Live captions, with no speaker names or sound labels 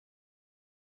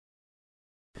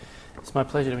It's my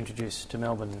pleasure to introduce to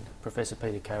Melbourne Professor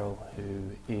Peter Carrroll,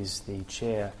 who is the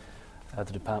Chair of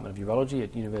the Department of Urology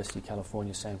at University of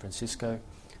California, San Francisco,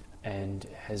 and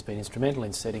has been instrumental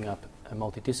in setting up a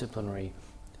multidisciplinary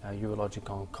urologic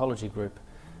oncology group.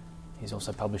 He's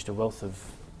also published a wealth of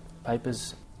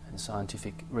papers and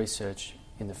scientific research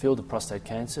in the field of prostate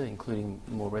cancer, including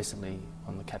more recently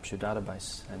on the Capture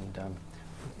database. And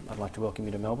I'd like to welcome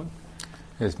you to Melbourne.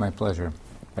 It's my pleasure.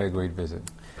 I had a great visit.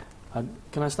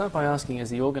 Can I start by asking, as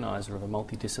the organiser of a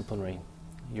multidisciplinary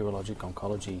urologic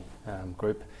oncology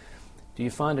group, do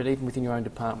you find it, even within your own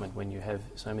department, when you have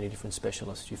so many different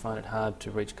specialists, do you find it hard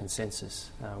to reach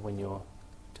consensus when you're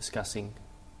discussing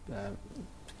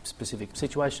specific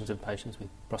situations of patients with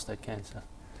prostate cancer?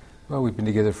 Well, we've been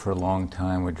together for a long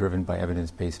time. We're driven by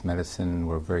evidence-based medicine.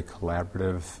 We're very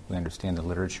collaborative. We understand the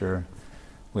literature.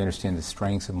 We understand the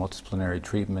strengths of multidisciplinary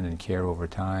treatment and care over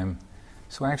time.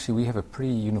 So actually, we have a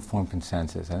pretty uniform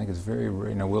consensus. I think it's very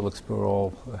rare. We'll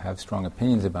all have strong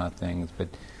opinions about things, but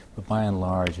by and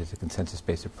large, it's a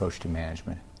consensus-based approach to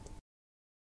management.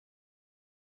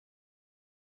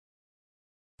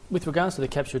 With regards to the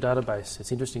Capture database,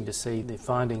 it's interesting to see the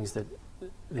findings that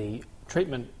the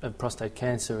treatment of prostate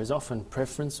cancer is often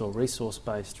preference or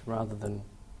resource-based rather than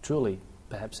truly,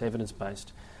 perhaps,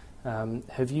 evidence-based.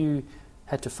 Have you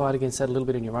had to fight against that a little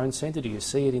bit in your own centre? Do you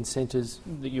see it in centres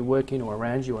that you work in or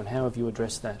around you, and how have you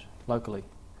addressed that locally?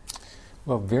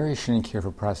 Well, variation in care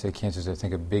for prostate cancer is, I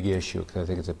think, a big issue, because I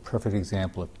think it's a perfect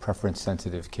example of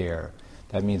preference-sensitive care.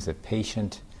 That means the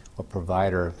patient or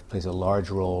provider plays a large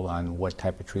role on what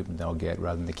type of treatment they'll get,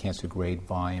 rather than the cancer grade,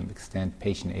 volume, extent,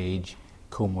 patient age,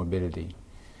 comorbidity.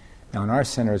 Now, in our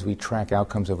center, as we track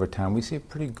outcomes over time, we see a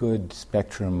pretty good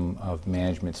spectrum of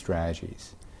management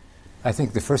strategies. I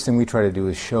think the first thing we try to do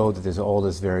is show that there's all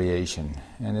this variation.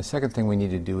 And the second thing we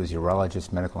need to do as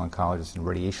urologists, medical oncologists, and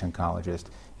radiation oncologists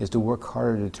is to work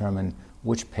harder to determine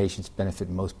which patients benefit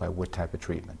most by what type of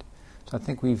treatment. So I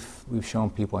think we've shown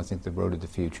people, I think, the road to the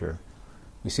future.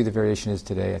 We see the variation is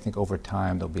today. I think over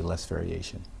time there'll be less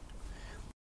variation.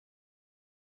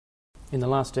 In the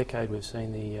last decade, we've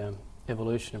seen the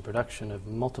evolution and production of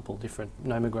multiple different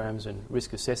nomograms and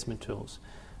risk assessment tools.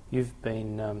 You've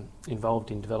been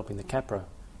involved in developing the Capra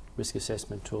risk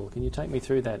assessment tool. Can you take me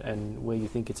through that and where you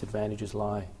think its advantages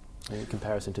lie in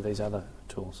comparison to these other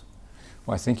tools?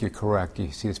 Well, I think you're correct. You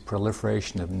see this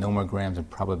proliferation of nomograms and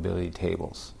probability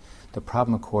tables. The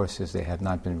problem, of course, is they have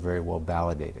not been very well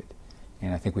validated.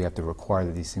 And I think we have to require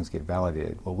that these things get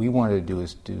validated. What we wanted to do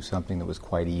is do something that was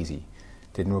quite easy.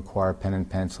 Didn't require pen and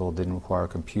pencil, didn't require a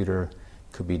computer,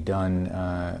 could be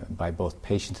done by both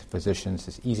patients and physicians.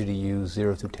 It's easy to use,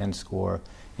 0 through 10 score,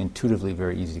 intuitively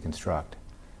very easy to construct.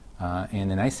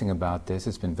 And the nice thing about this,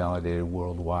 it's been validated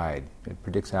worldwide. It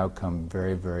predicts outcome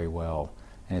very, very well,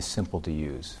 and it's simple to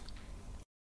use.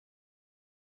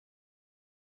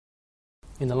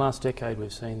 In the last decade,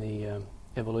 we've seen the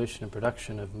evolution and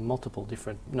production of multiple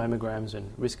different nomograms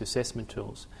and risk assessment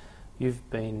tools. You've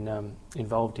been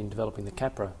involved in developing the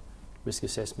Capra risk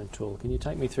assessment tool. Can you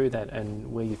take me through that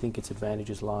and where you think its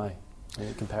advantages lie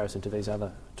in comparison to these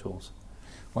other tools?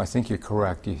 Well, I think you're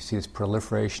correct. You see this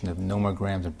proliferation of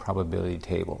nomograms and probability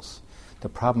tables. The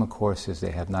problem, of course, is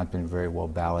they have not been very well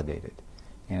validated.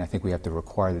 And I think we have to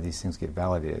require that these things get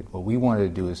validated. What we wanted to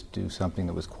do is do something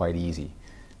that was quite easy.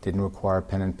 Didn't require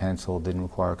pen and pencil, didn't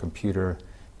require a computer,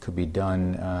 could be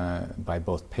done by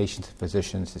both patients and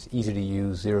physicians. It's easy to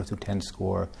use, 0 through 10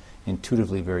 score,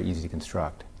 intuitively very easy to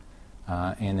construct.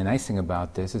 And the nice thing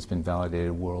about this, it's been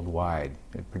validated worldwide.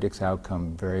 It predicts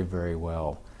outcome very, very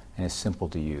well, and it's simple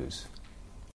to use.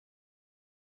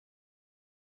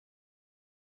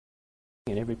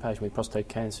 In every patient with prostate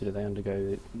cancer, do they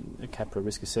undergo a Capra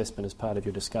risk assessment as part of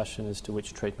your discussion as to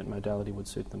which treatment modality would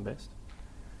suit them best?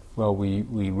 Well, we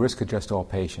risk adjust all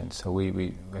patients. So I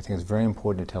think it's very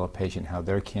important to tell a patient how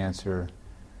their cancer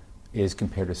is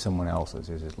compared to someone else's.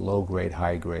 Is it low grade,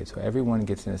 high grade? So everyone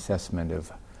gets an assessment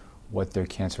of what their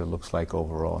cancer looks like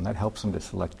overall, and that helps them to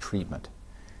select treatment.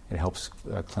 It helps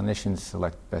clinicians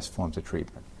select best forms of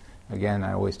treatment. Again,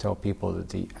 I always tell people that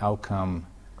the outcome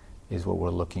is what we're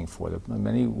looking for. There are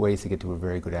many ways to get to a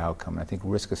very good outcome, and I think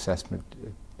risk assessment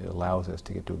allows us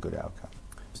to get to a good outcome.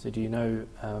 So do you know,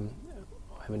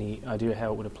 have any idea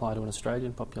how it would apply to an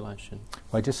Australian population?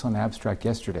 Well, I just saw an abstract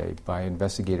yesterday by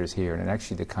investigators here, and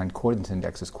actually the concordance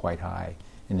index is quite high,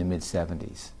 in the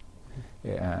mid-70s.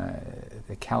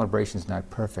 The calibration is not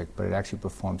perfect, but it actually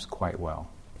performs quite well.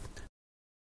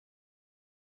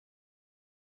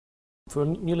 For a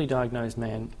newly diagnosed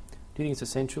man, do you think it's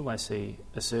essential they see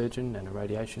a surgeon and a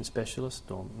radiation specialist,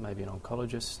 or maybe an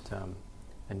oncologist,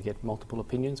 and get multiple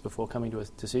opinions before coming to a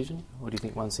decision? Or do you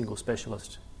think one single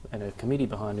specialist and a committee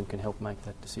behind him can help make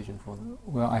that decision for them?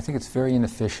 Well, I think it's very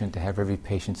inefficient to have every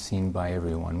patient seen by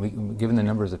everyone. Given the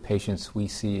numbers of patients we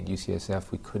see at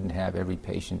UCSF, we couldn't have every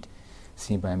patient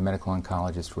seen by a medical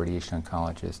oncologist, radiation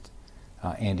oncologist,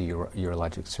 and a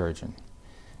urologic surgeon.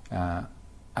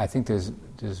 I think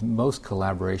there's most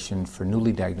collaboration for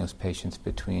newly diagnosed patients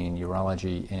between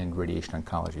urology and radiation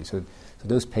oncology. So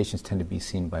those patients tend to be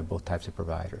seen by both types of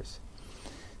providers.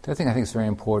 The other thing I think is very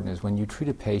important is when you treat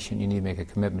a patient, you need to make a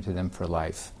commitment to them for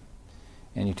life.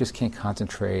 And you just can't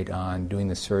concentrate on doing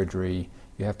the surgery.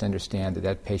 You have to understand that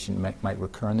that patient might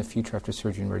recur in the future after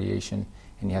surgery and radiation,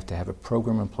 and you have to have a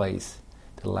program in place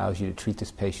that allows you to treat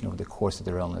this patient over the course of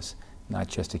their illness, not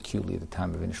just acutely at the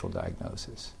time of initial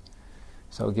diagnosis.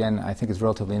 So again, I think it's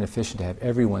relatively inefficient to have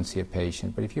everyone see a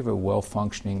patient, but if you have a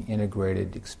well-functioning,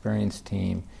 integrated, experienced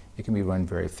team, it can be run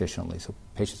very efficiently, so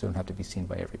patients don't have to be seen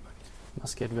by everybody. It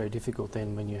must get very difficult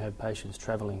then when you have patients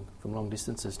travelling from long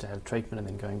distances to have treatment and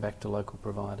then going back to local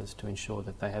providers to ensure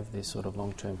that they have these sort of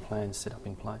long-term plans set up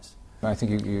in place. I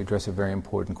think you address a very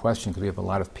important question because we have a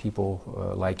lot of people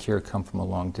like here come from a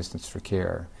long distance for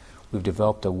care. We've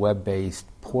developed a web-based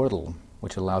portal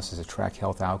which allows us to track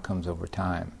health outcomes over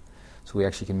time. So we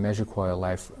actually can measure quality of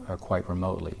life quite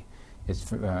remotely.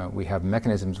 We have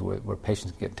mechanisms where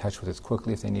patients can get in touch with us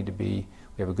quickly if they need to be.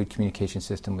 We have a good communication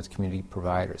system with community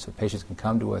providers. So patients can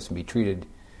come to us and be treated,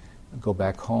 go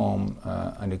back home,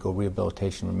 undergo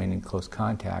rehabilitation, remain in close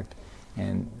contact.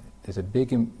 And there's a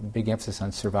big emphasis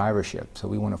on survivorship. So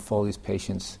we want to follow these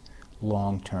patients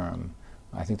long term.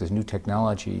 I think there's new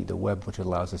technology, the web, which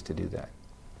allows us to do that.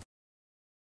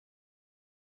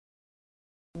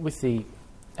 With the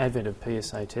advent of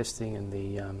PSA testing and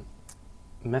the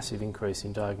massive increase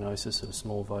in diagnosis of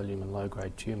small volume and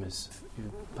low-grade tumours,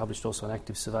 you published also on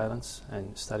active surveillance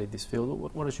and studied this field.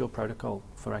 What is your protocol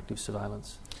for active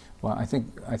surveillance? Well, I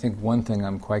think one thing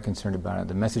I'm quite concerned about,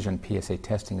 the message on PSA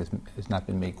testing has not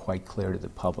been made quite clear to the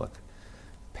public.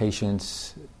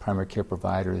 Patients, primary care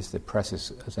providers, the press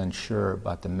is unsure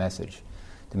about the message.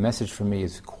 The message for me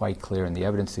is quite clear, and the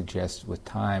evidence suggests with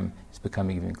time it's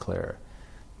becoming even clearer.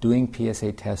 Doing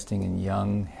PSA testing in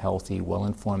young, healthy,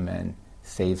 well-informed men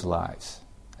saves lives.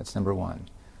 That's number one.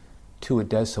 Two, it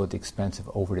does so at the expense of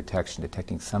over-detection,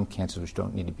 detecting some cancers which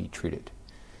don't need to be treated.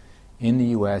 In the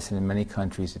U.S. and in many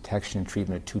countries, detection and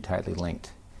treatment are too tightly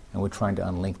linked, and we're trying to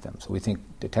unlink them. So we think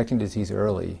detecting disease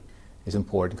early is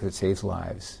important because it saves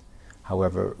lives.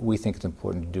 However, we think it's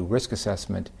important to do risk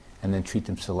assessment and then treat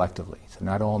them selectively. So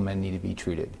not all men need to be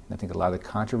treated. And I think a lot of the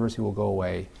controversy will go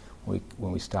away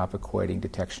when we stop equating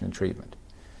detection and treatment.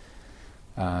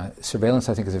 Surveillance,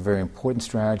 I think, is a very important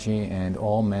strategy, and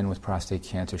all men with prostate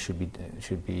cancer should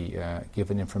be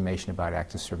given information about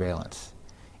active surveillance.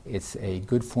 It's a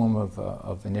good form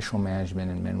of initial management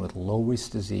in men with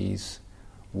low-risk disease,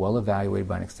 well evaluated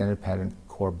by an extended pattern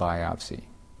core biopsy.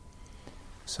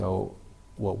 So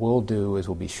what we'll do is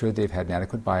we'll be sure they've had an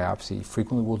adequate biopsy.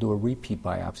 Frequently we'll do a repeat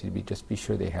biopsy to just be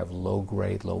sure they have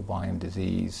low-grade, low-volume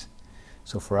disease.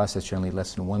 So for us, it's generally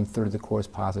less than 1/3 of the core is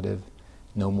positive,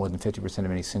 no more than 50%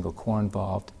 of any single core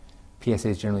involved. PSA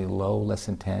is generally low, less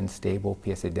than 10, stable.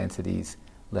 PSA densities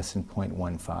less than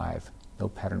 0.15, no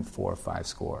pattern 4 or 5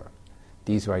 score.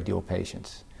 These are ideal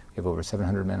patients. We have over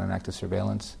 700 men on active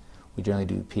surveillance. We generally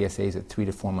do PSAs at 3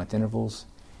 to 4 month intervals,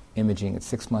 imaging at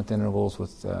 6 month intervals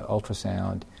with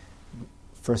ultrasound.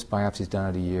 First biopsy is done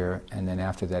at a year, and then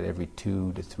after that every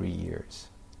 2 to 3 years.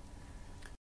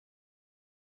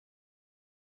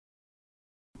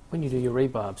 When you do your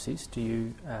rebiopsies, do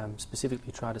you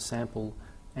specifically try to sample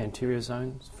anterior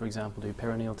zones? For example, do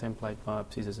perineal template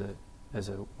biopsies as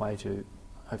a way to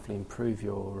hopefully improve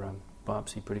your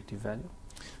biopsy predictive value?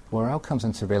 Well, our outcomes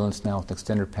in surveillance now with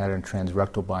extended pattern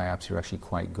transrectal biopsy are actually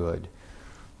quite good.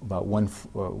 About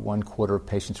one quarter of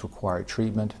patients require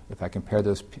treatment. If I compare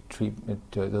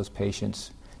those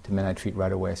patients to men I treat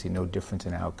right away, I see no difference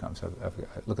in outcomes. I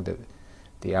look at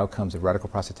the outcomes of radical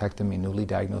prostatectomy in newly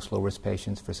diagnosed low-risk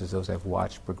patients versus those I've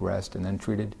watched, progressed, and then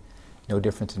treated. No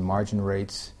difference in margin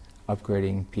rates,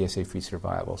 upgrading PSA-free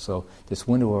survival. So this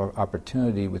window of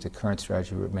opportunity with the current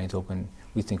strategy remains open,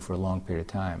 we think, for a long period of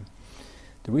time.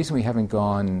 The reason we haven't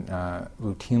gone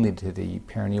routinely to the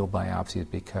perineal biopsy is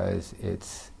because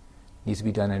it needs to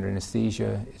be done under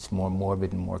anesthesia, it's more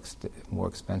morbid and more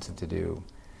expensive to do.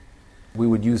 We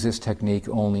would use this technique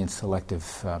only in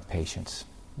selective patients.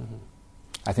 Mm-hmm.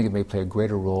 I think it may play a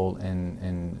greater role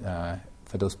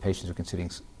for those patients who are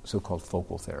considering so-called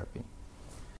focal therapy.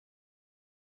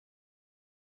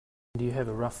 Do you have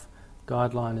a rough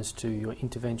guideline as to your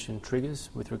intervention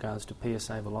triggers with regards to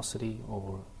PSA velocity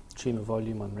or tumour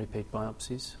volume on repeat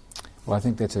biopsies? Well, I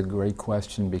think that's a great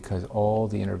question because all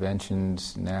the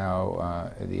interventions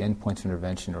now, the endpoints of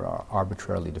intervention are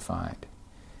arbitrarily defined.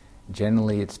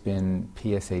 Generally, it's been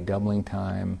PSA doubling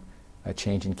time, a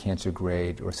change in cancer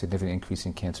grade, or a significant increase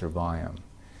in cancer volume.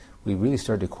 We really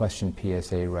started to question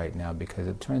PSA right now because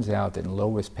it turns out that in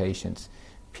low-risk patients,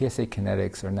 PSA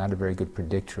kinetics are not a very good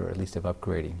predictor, at least of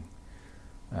upgrading.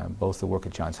 Both the work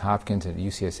at Johns Hopkins and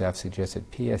UCSF suggests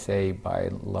that PSA, by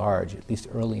and large, at least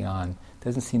early on,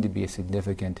 doesn't seem to be a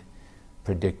significant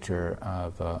predictor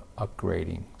of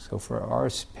upgrading. So for our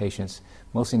patients,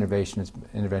 most intervention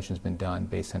has been done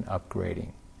based on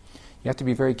upgrading. You have to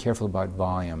be very careful about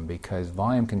volume because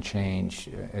volume can change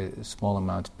small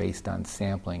amounts based on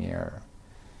sampling error.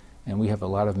 And we have a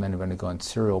lot of men who have undergone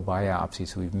serial biopsies,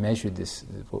 so we've measured this,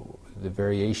 the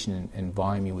variation in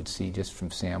volume you would see just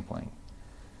from sampling.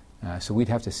 So we'd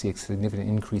have to see a significant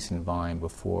increase in volume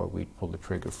before we'd pull the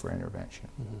trigger for intervention.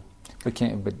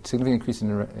 Mm-hmm. But significant increase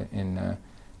in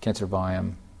cancer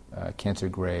volume, cancer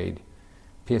grade,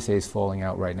 PSA is falling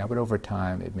out right now, but over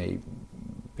time it may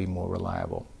be more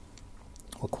reliable.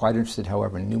 We're quite interested,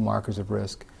 however, in new markers of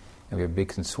risk, and we have a big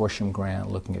consortium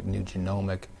grant looking at new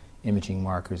genomic imaging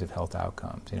markers of health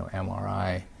outcomes.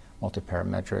 MRI,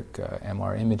 multiparametric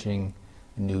MR imaging,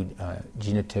 new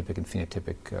genotypic and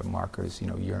phenotypic markers,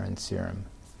 urine, serum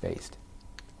based.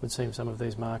 It would seem some of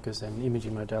these markers and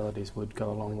imaging modalities would go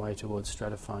a long way towards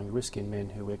stratifying risk in men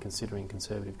who we're considering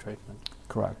conservative treatment.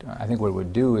 Correct. I think what it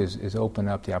would do is open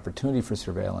up the opportunity for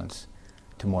surveillance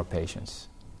to more patients.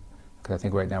 Because I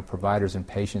think right now providers and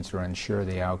patients are unsure of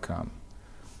the outcome.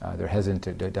 They're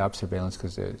hesitant to adopt surveillance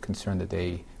because they're concerned that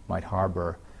they might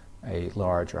harbor a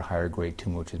large or higher grade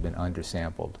tumor which has been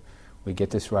undersampled. We get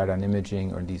this right on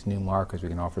imaging or these new markers, we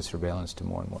can offer surveillance to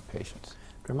more and more patients.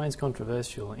 It remains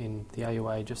controversial in the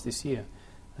AUA just this year.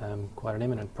 Quite an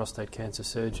eminent prostate cancer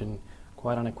surgeon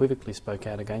quite unequivocally spoke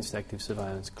out against active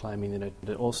surveillance, claiming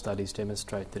that all studies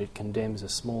demonstrate that it condemns a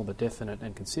small but definite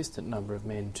and consistent number of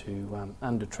men to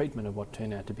under-treatment of what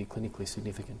turned out to be clinically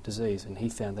significant disease, and he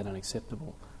found that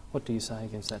unacceptable. What do you say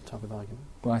against that type of argument?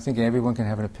 Well, I think everyone can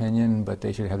have an opinion, but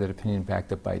they should have that opinion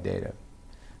backed up by data.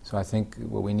 So I think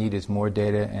what we need is more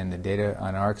data, and the data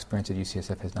on our experience at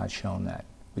UCSF has not shown that.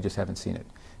 We just haven't seen it.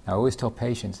 Now, I always tell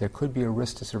patients there could be a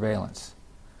risk to surveillance.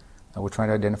 We're trying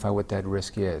to identify what that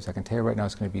risk is. I can tell you right now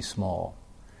it's going to be small.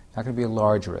 It's not going to be a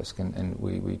large risk, and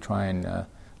we try and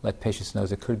let patients know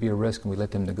there could be a risk, and we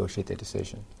let them negotiate their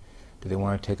decision. Do they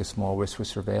want to take a small risk for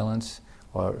surveillance,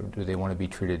 or do they want to be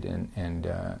treated? And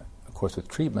of course, with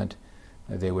treatment,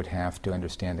 they would have to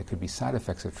understand there could be side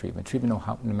effects of treatment. Treatment,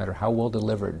 no matter how well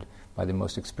delivered by the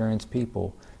most experienced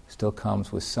people, still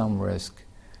comes with some risk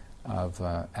of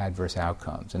adverse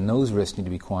outcomes. And those risks need to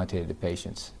be quantitated to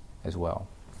patients as well.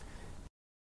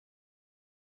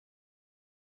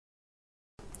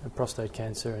 Prostate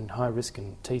cancer and high risk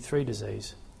in T3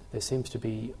 disease, there seems to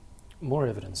be more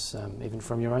evidence, even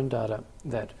from your own data,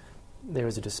 that there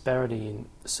is a disparity in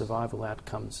survival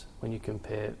outcomes when you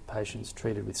compare patients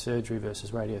treated with surgery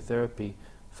versus radiotherapy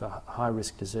for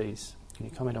high-risk disease. Can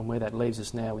you comment on where that leaves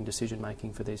us now in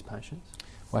decision-making for these patients?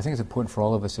 Well, I think it's important for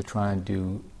all of us to try and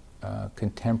do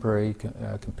contemporary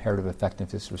comparative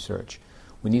effectiveness research.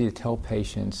 We need to tell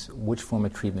patients which form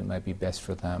of treatment might be best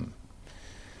for them.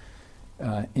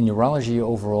 In urology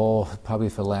overall, probably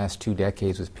for the last 2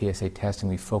 decades with PSA testing,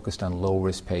 we focused on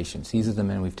low-risk patients. These are the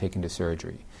men we've taken to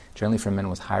surgery. Generally for men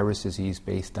with high-risk disease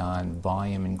based on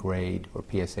volume and grade or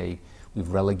PSA, we've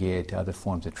relegated to other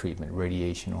forms of treatment,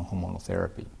 radiation or hormonal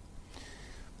therapy.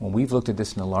 When we've looked at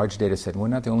this in a large data set, and we're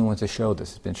not the only ones to show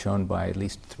this, it's been shown by at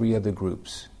least 3 other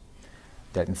groups,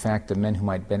 that in fact the men who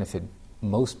might benefit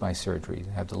most by surgery,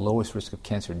 have the lowest risk of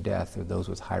cancer death, are those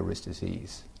with high-risk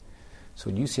disease. So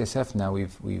at UCSF now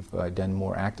we've done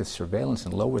more active surveillance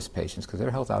in low-risk patients because their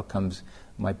health outcomes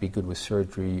might be good with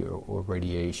surgery or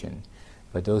radiation.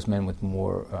 But those men with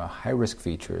more high-risk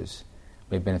features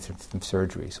may benefit from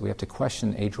surgery. So we have to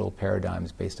question age-old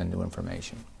paradigms based on new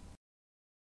information.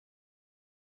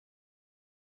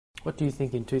 What do you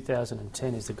think in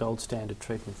 2010 is the gold standard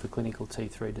treatment for clinical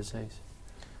T3 disease?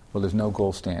 Well, there's no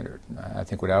gold standard. I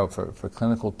think for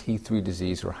clinical T3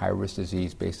 disease or high-risk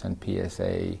disease based on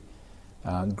PSA,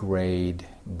 grade,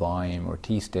 volume, or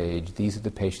T-stage, these are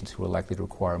the patients who are likely to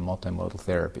require multimodal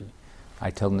therapy. I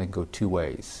tell them they can go 2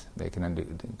 ways. They can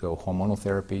undergo hormonal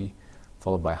therapy,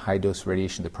 followed by high-dose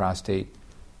radiation to the prostate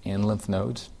and lymph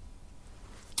nodes,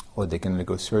 or they can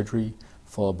undergo surgery,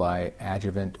 followed by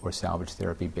adjuvant or salvage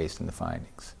therapy based on the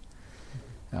findings.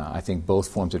 I think both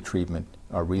forms of treatment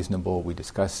are reasonable. We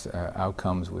discuss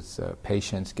outcomes with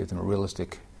patients, give them a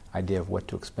realistic idea of what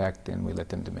to expect, and we let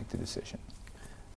them to make the decision.